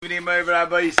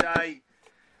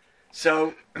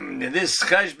So, this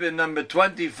cheshbon number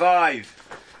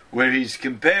 25, where he's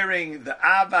comparing the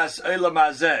Avas Olam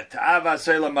Hazeh to Avas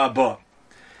Olam Haba.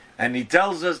 And he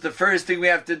tells us the first thing we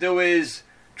have to do is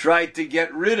try to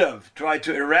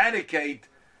eradicate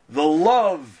the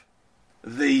love,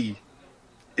 the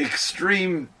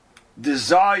extreme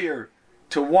desire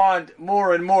to want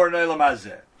more and more in Olam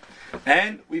Hazeh.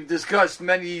 And we've discussed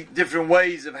many different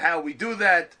ways of how we do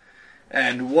that.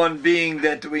 And one being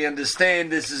that we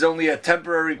understand this is only a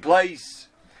temporary place.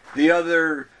 The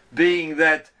other being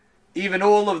that even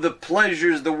all of the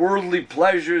pleasures, the worldly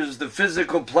pleasures, the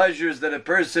physical pleasures that a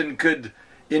person could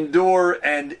endure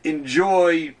and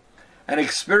enjoy and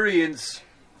experience,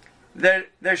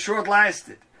 they're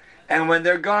short-lasted. And when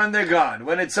they're gone, they're gone.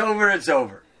 When it's over, it's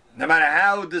over. No matter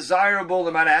how desirable,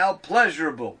 no matter how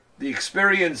pleasurable the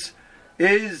experience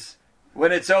is,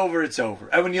 when it's over, it's over.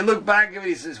 And when you look back at it,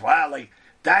 he says, wow,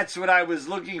 that's what I was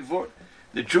looking for.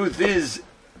 The truth is,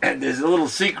 and there's a little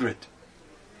secret.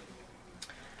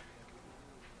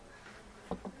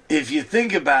 If you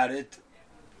think about it,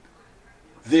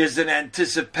 there's an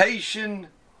anticipation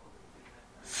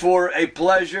for a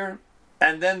pleasure,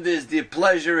 and then there's the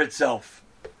pleasure itself.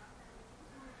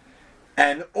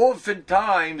 And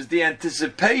oftentimes, the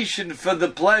anticipation for the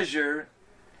pleasure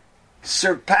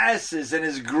surpasses and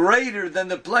is greater than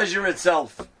the pleasure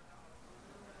itself.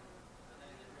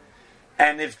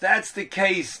 And if that's the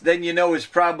case, then you know it's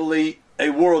probably a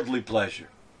worldly pleasure.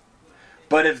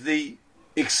 But if the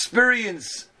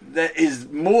experience that is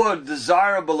more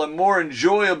desirable and more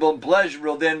enjoyable and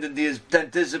pleasurable than the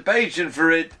anticipation for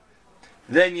it,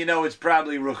 then you know it's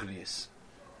probably ruchnius.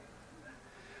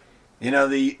 You know,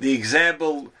 the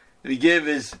example we give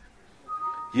is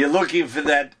you're looking for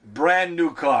that brand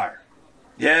new car.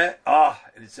 Yeah?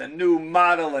 It's a new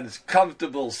model and it's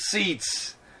comfortable,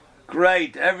 seats,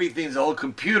 great, everything's a whole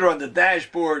computer on the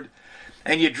dashboard,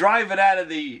 and you drive it out of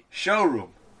the showroom.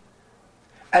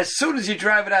 As soon as you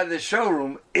drive it out of the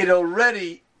showroom, it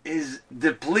already is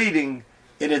depleting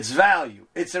in its value.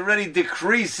 It's already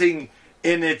decreasing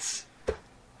in its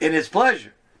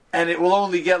pleasure, and it will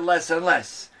only get less and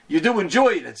less. You do enjoy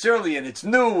it, it's early and it's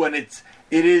new and it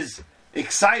is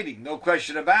exciting, no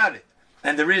question about it.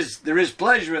 And there is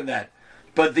pleasure in that.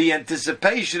 But the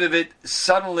anticipation of it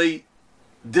suddenly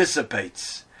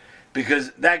dissipates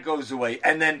because that goes away.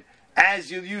 And then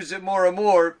as you use it more and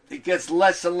more, it gets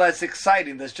less and less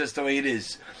exciting. That's just the way it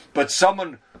is. But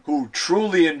someone who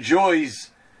truly enjoys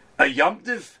a Yom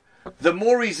Tov, the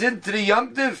more he's into the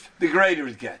Yom Tov, the greater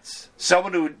it gets.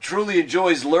 Someone who truly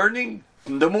enjoys learning,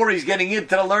 the more he's getting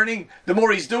into the learning, the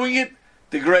more he's doing it,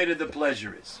 the greater the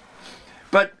pleasure is.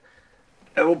 But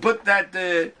we'll put that,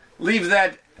 leave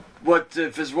that, what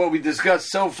we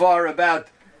discussed so far about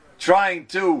trying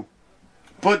to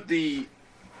put the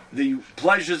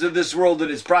pleasures of this world in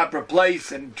its proper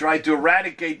place and try to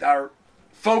eradicate our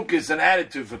focus and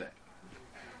attitude for that.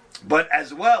 But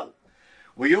as well,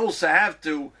 we also have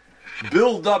to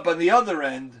build up on the other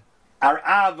end our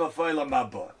ava f'olam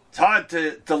haba. It's hard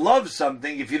to love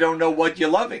something if you don't know what you're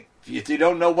loving, if you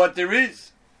don't know what there is.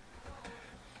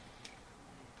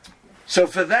 So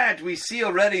for that, we see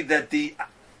already that the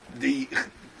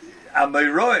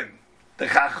Amoraim, the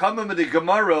Chachamim of the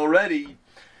Gemara already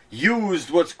used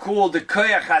what's called the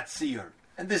Koyach HaTziyur.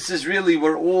 And this is really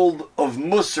where all of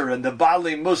Musar and the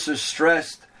Baalei Musar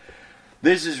stressed.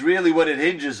 This is really what it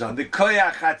hinges on, the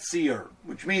Koyach HaTziyur,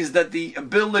 which means that the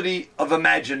ability of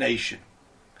imagination.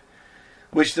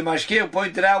 Which the Mashgiach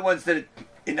pointed out once that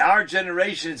in our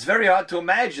generation it's very hard to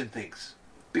imagine things.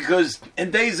 Because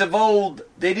in days of old,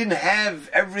 they didn't have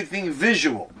everything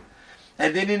visual.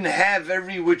 And they didn't have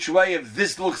every which way of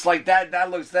this looks like that, that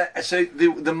looks that. So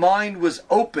the mind was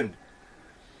open,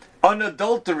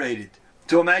 unadulterated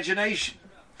to imagination.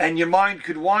 And your mind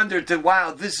could wander to,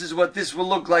 wow, this is what this will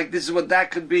look like, this is what that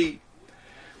could be.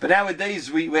 But nowadays,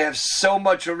 we have so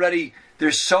much already,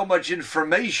 there's so much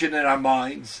information in our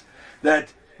minds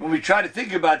that when we try to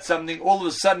think about something, all of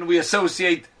a sudden we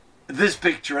associate this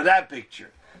picture or that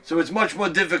picture. So it's much more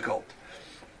difficult.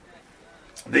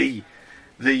 The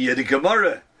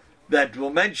Gemara that we'll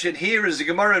mention here is the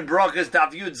Gemara in Brachas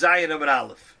Daf Yud Zayin Amud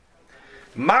Aleph.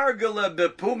 Margala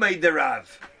bepumei de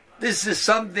Rav. This is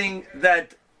something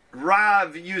that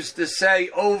Rav used to say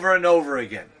over and over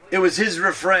again. It was his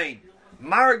refrain.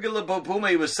 Margala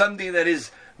bepumei was something that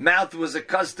his mouth was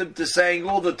accustomed to saying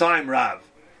all the time, Rav.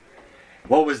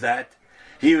 What was that?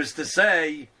 He used to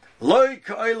say, Loi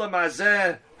ka'olam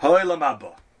hazeh ha'olam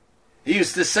haba. He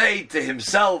used to say to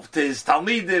himself, to his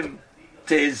Talmidim,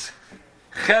 to his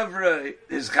Chevra,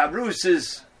 his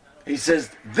Chavrusis, he says,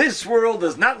 this world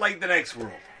is not like the next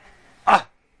world.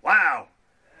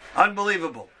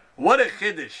 Unbelievable. What a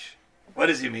chiddush. What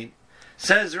does he mean?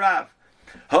 Says Rav,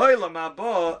 Ha'olam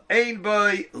haba ein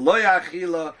boi lo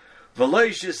achila v'lo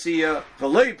shesiya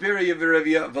v'lo pirya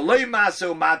v'rivya v'lo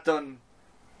maso maton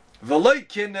v'lo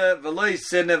kina v'lo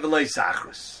sinna v'lo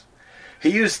sachrus. He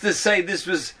used to say this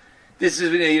is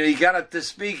he got up to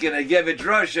speak and I gave it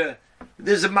drasha.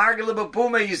 There's a Margala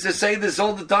Bapuma, he used to say this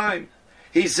all the time.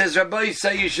 He says, Rabbi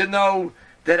say you should know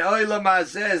that Olam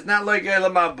Hazeh is not like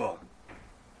Olam Haba.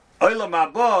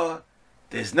 Olam Haba,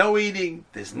 there's no eating,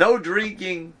 there's no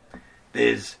drinking,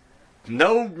 there's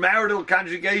no marital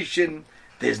conjugation,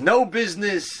 there's no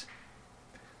business.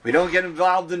 We don't get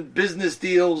involved in business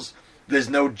deals. There's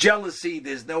no jealousy,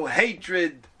 there's no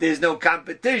hatred, there's no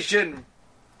competition.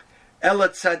 Ela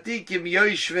tzadikim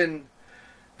yoshvin,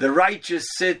 the righteous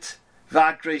sit,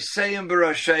 v'atreseim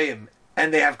b'rasheim,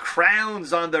 and they have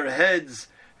crowns on their heads,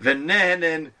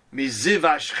 v'nehenen miziv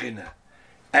hashchina,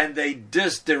 and they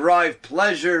just derive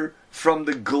pleasure from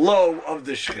the glow of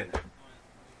the Shechina.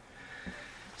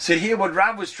 So here what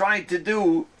Rav was trying to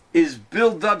do is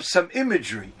build up some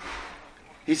imagery.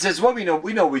 He says, well, we know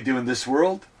what we do in this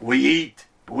world. We eat,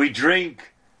 we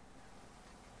drink,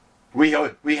 we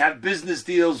have business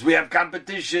deals, we have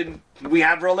competition, we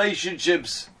have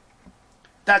relationships.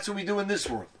 That's what we do in this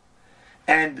world.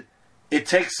 And it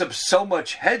takes up so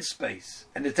much headspace,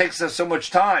 and it takes us so much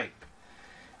time.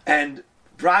 And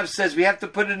Rav says we have to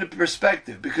put it into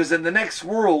perspective, because in the next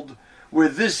world, where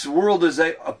this world is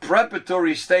a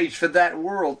preparatory stage for that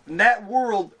world, in that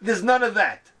world, there's none of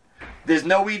that. There's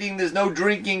no eating, there's no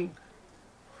drinking,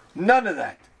 none of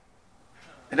that.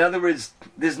 In other words,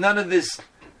 there's none of this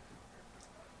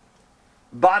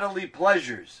bodily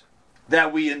pleasures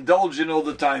that we indulge in all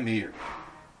the time here.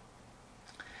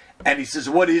 And he says,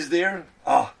 what is there?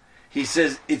 He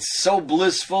says, it's so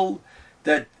blissful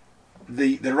that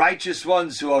the righteous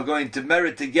ones who are going to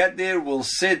merit to get there will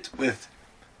sit with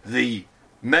the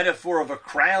metaphor of a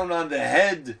crown on the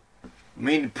head,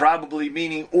 probably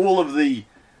meaning all of the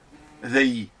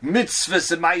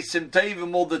mitzvahs and ma'asim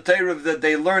tevim, all the Torah that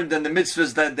they learned and the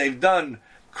mitzvahs that they've done,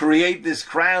 create this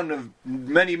crown of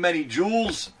many, many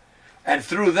jewels, and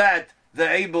through that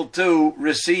they're able to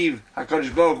receive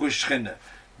HaKadosh Baruch Hu Shechina,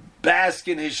 bask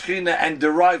in His Shechina, and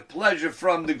derive pleasure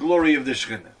from the glory of the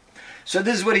Shechina. So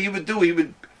this is what he would do. He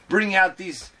would bring out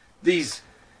these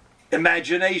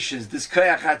imaginations, this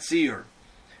Koyach Hatzir.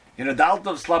 The Alt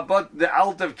of Slabot, the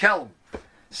Alt of Kelm,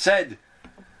 said,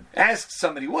 ask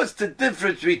somebody, what's the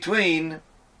difference between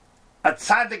a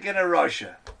tzaddik and a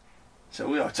rasha? So,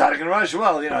 tzaddik and a rasha,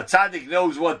 well, a tzaddik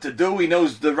knows what to do, he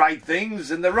knows the right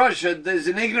things, and the rasha is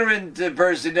an ignorant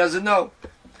person, he doesn't know.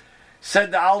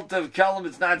 Said the Alt of Kelm,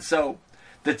 it's not so.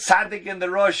 The tzaddik and the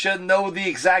rasha know the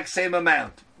exact same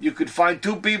amount. You could find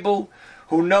two people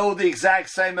who know the exact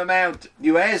same amount.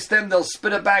 You ask them, they'll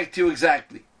spit it back to you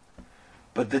exactly.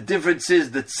 But the difference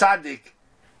is the tzaddik,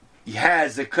 he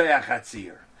has a koyach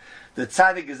hatzir. The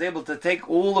tzaddik is able to take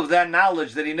all of that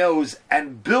knowledge that he knows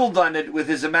and build on it with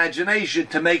his imagination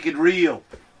to make it real.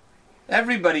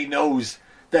 Everybody knows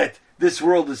that this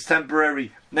world is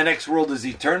temporary, the next world is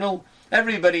eternal.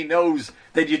 Everybody knows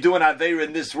that you're doing Aveira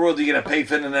in this world, you're going to pay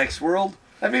for the next world.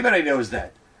 Everybody knows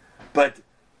that. But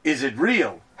is it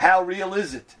real? How real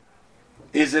is it?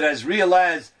 Is it as real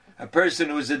as a person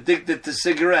who is addicted to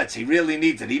cigarettes? He really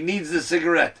needs it. He needs the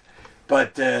cigarette.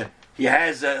 But he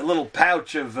has a little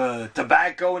pouch of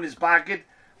tobacco in his pocket,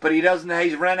 but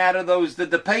he's ran out of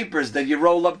the papers that you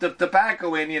roll up the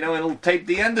tobacco in, and he'll tape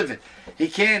the end of it. He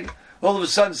can't. All of a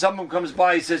sudden, someone comes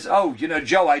by, he says,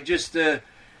 Joe,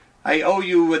 I owe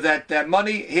you that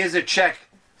money. Here's a check.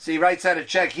 So he writes out a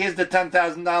check. Here's the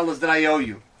 $10,000 that I owe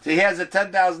you. So he has a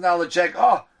 $10,000 check.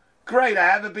 Oh, great, I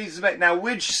have a piece of it. Now,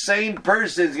 which sane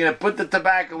person is going to put the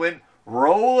tobacco in,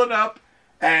 roll it up,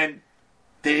 and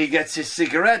then he gets his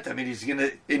cigarette? He's going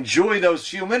to enjoy those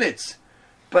few minutes.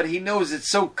 But he knows it's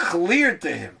so clear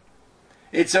to him.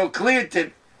 It's so clear to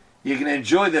him. You can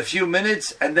enjoy the few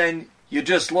minutes, and then you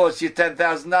just lost your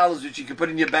 $10,000, which you can put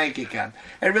in your bank account.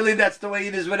 And really, that's the way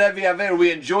it is with every Aver.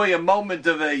 We enjoy a moment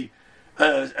of a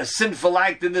sinful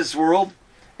act in this world,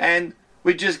 and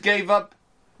we just gave up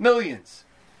millions.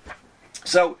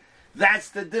 So that's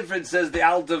the difference, says the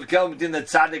Alt of Kelm, between the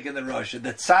tzaddik and the rasha.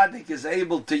 The tzaddik is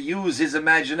able to use his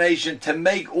imagination to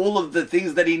make all of the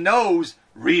things that he knows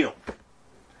real,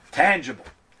 tangible.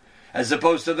 As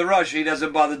opposed to the rasha, he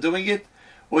doesn't bother doing it,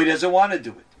 or he doesn't want to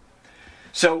do it.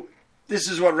 So this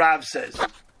is what Rav says.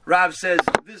 Rav says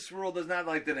this world is not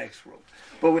like the next world.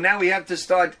 But now we have to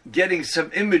start getting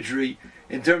some imagery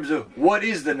in terms of what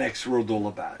is the next world all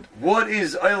about. What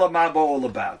is Olam Haba all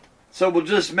about? So we'll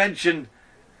just mention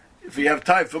if we have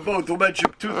time for both, we'll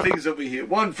mention two things over here.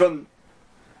 One from,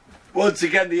 once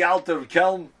again, the Alter of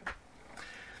Kelm,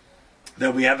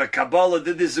 that we have a Kabbalah,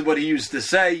 that this is what he used to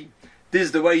say, this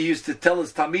is the way he used to tell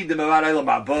us Talmidim about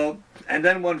Olam Haba, and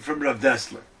then one from Rav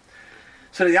Dessler.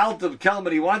 So the Alter of Kelm,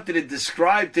 he wanted to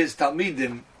describe to his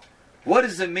Talmidim, what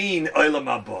does it mean, Olam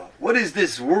Haba? What is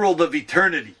this world of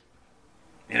eternity?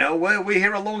 You know, we're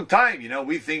here a long time. You know,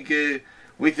 we think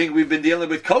we've been dealing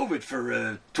with COVID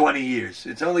for 20 years.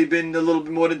 It's only been a little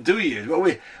bit more than 2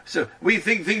 years. So we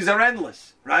think things are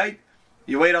endless, right?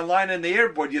 You wait online in the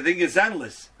airport, you think it's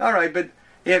endless. All right, but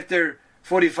after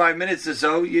 45 minutes or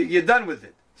so, you're done with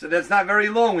it. So that's not very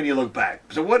long when you look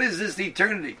back. So what is this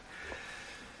eternity?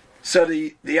 So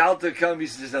the Alter Kelm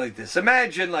used to say like this.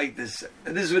 Imagine like this.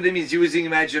 And this is what it means, using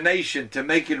imagination to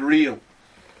make it real. He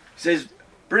says,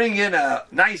 bring in a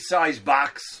nice sized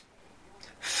box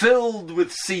filled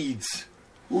with seeds.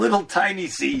 Little tiny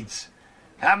seeds.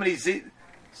 How many seeds?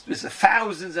 There's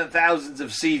thousands and thousands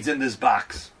of seeds in this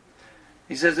box.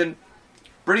 He says, and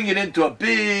bring it into a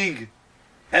big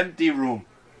empty room.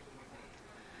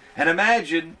 And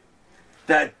imagine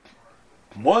that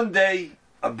one day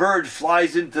a bird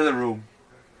flies into the room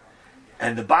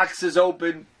and the box is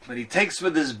open and he takes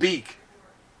with his beak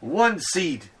one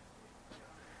seed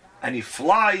and he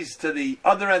flies to the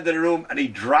other end of the room and he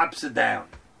drops it down.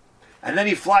 And then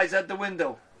he flies out the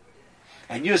window.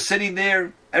 And you're sitting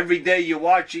there every day, you're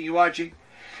watching.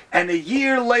 And a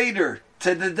year later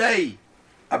to the day,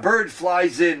 a bird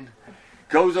flies in,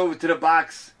 goes over to the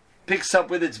box, picks up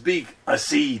with its beak a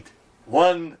seed,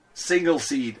 one single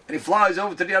seed, and he flies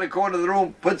over to the other corner of the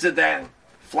room, puts it down,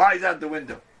 flies out the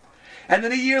window. And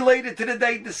then a year later to the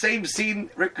date, the same scene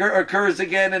occurs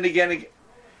again and again and again.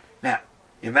 Now,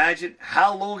 imagine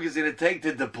how long is it going to take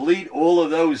to deplete all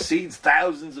of those seeds,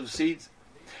 thousands of seeds?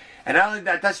 And not only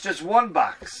that, that's just one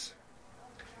box.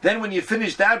 Then when you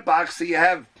finish that box, so you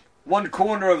have one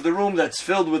corner of the room that's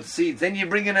filled with seeds. Then you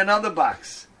bring in another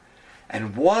box.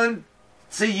 And once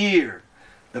a year,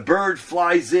 the bird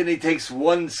flies in, he takes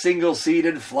one single seed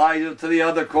and flies to the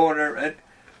other corner.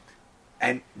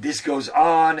 And this goes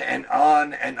on and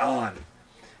on and on.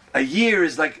 A year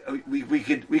is like, we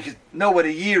could know what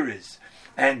a year is.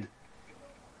 And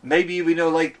maybe we know,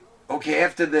 like, okay,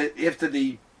 after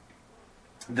the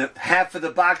half of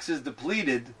the box is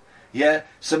depleted, yeah,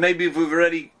 so maybe if we've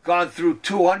already gone through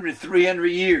 200, 300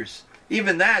 years,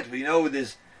 even that, we know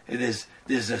there's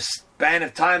a span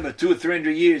of time of 200 or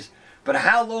 300 years. But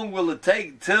how long will it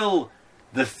take till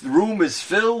the room is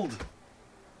filled?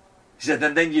 He said,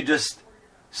 and then you're just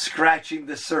scratching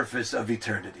the surface of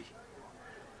eternity.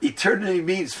 Eternity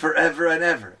means forever and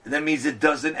ever. That means it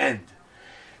doesn't end.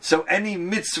 So any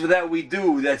mitzvah that we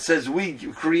do that says we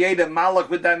create a malach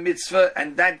with that mitzvah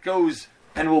and that goes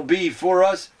and will be for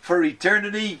us for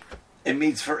eternity, it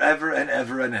means forever and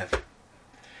ever and ever.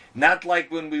 Not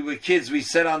like when we were kids, we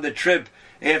said on the trip,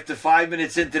 after 5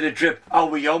 minutes into the trip, oh,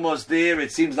 we almost there,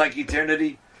 it seems like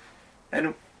eternity.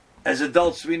 And as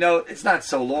adults, we know it's not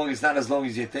so long, it's not as long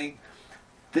as you think.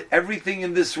 Everything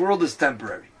in this world is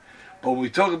temporary. But when we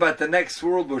talk about the next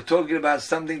world, we're talking about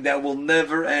something that will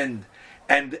never end.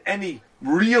 And any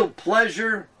real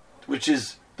pleasure, which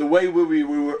is the way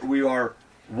we are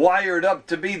wired up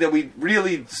to be, that we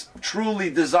really truly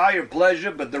desire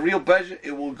pleasure, but the real pleasure,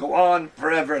 it will go on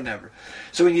forever and ever.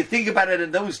 So when you think about it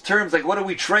in those terms, like what are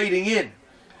we trading in?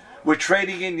 We're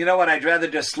trading in, you know what, I'd rather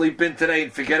just sleep in today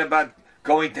and forget about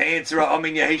going to answer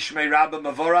Amin Yehishmei Rabba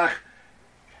Mavorach.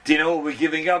 Do you know what we're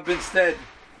giving up instead?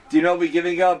 Do you know what we're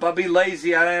giving up? I'll be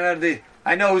lazy.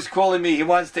 I know who's calling me. He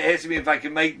wants to ask me if I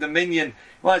can make the minyan.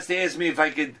 He wants to ask me if I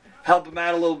could help him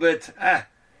out a little bit.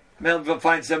 Maybe we'll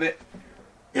find something.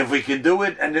 If we can do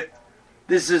it, and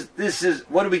this is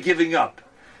what are we giving up?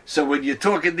 So when you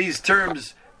talk in these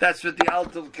terms, that's what the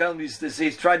Alter Kelm used to say.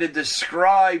 He's trying to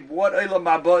describe what Olam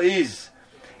Haba is.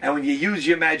 And when you use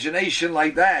your imagination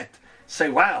like that, say,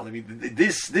 wow, I mean,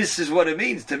 this is what it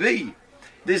means to be.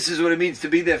 This is what it means to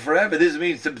be there forever. This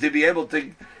means to be able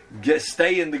to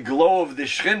stay in the glow of the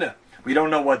Shekhinah. We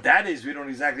don't know what that is. We don't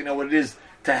exactly know what it is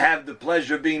to have the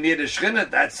pleasure of being near the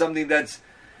Shekhinah. That's something that's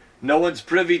no one's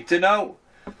privy to know.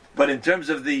 But in terms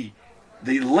of the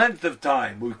length of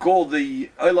time, we call the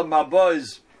Olam Haba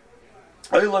is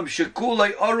Olam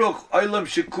Shekulei Aruch, Olam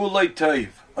Shekulei Toiv.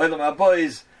 Olam Haba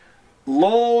is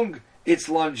long, it's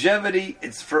longevity,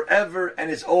 it's forever,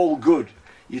 and it's all good.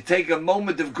 You take a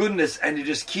moment of goodness and you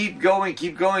just keep going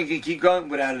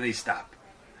without any stop.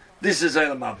 This is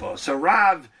Olam Haba. So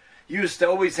Rav used to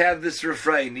always have this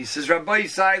refrain. He says, Rabbi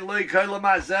Yisai loik Olam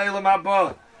Hazeh Olam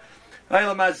Haba.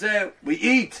 Olam Hazeh, we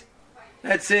eat.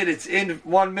 That's it. It's in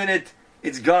 1 minute.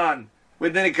 It's gone.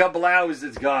 within a couple hours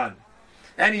it's gone.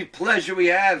 Any pleasure we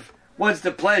have, once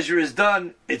the pleasure is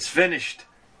done, it's finished.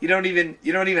 You don't even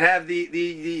have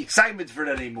the excitement for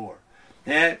it anymore.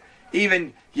 Yeah?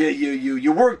 Even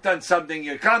you worked on something,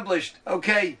 you accomplished,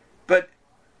 okay, but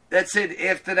that's it.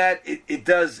 After that,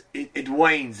 it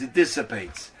wanes, it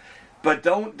dissipates. But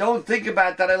don't think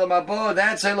about that Elam Haba.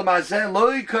 That's Elam Hazeh.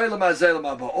 Lo yikol Elam Hazeh Elam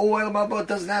Haba. Oh, Elam Haba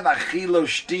doesn't have achilo,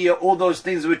 shtia, all those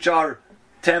things which are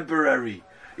temporary,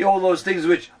 all those things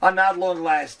which are not long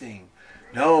lasting.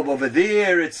 No, but over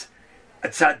there it's a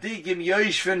tzaddikim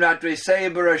yoshvin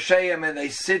matreisei b'rashayim, and they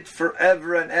sit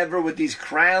forever and ever with these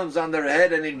crowns on their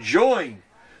head and enjoying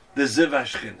the Ziv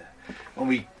HaShechina. When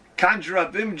we conjure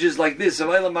up images like this of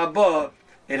Elam Haba,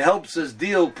 it helps us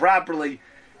deal properly.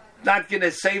 Not going to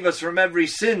save us from every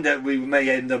sin that we may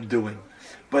end up doing,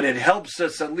 but it helps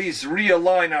us at least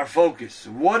realign our focus.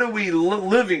 What are we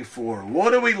living for?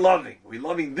 What are we loving? Are we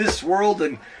loving this world,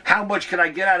 and how much can I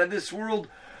get out of this world?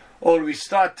 Or do we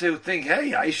start to think,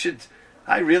 hey,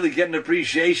 I really get an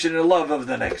appreciation and love of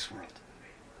the next world?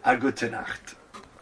 A gute Nacht.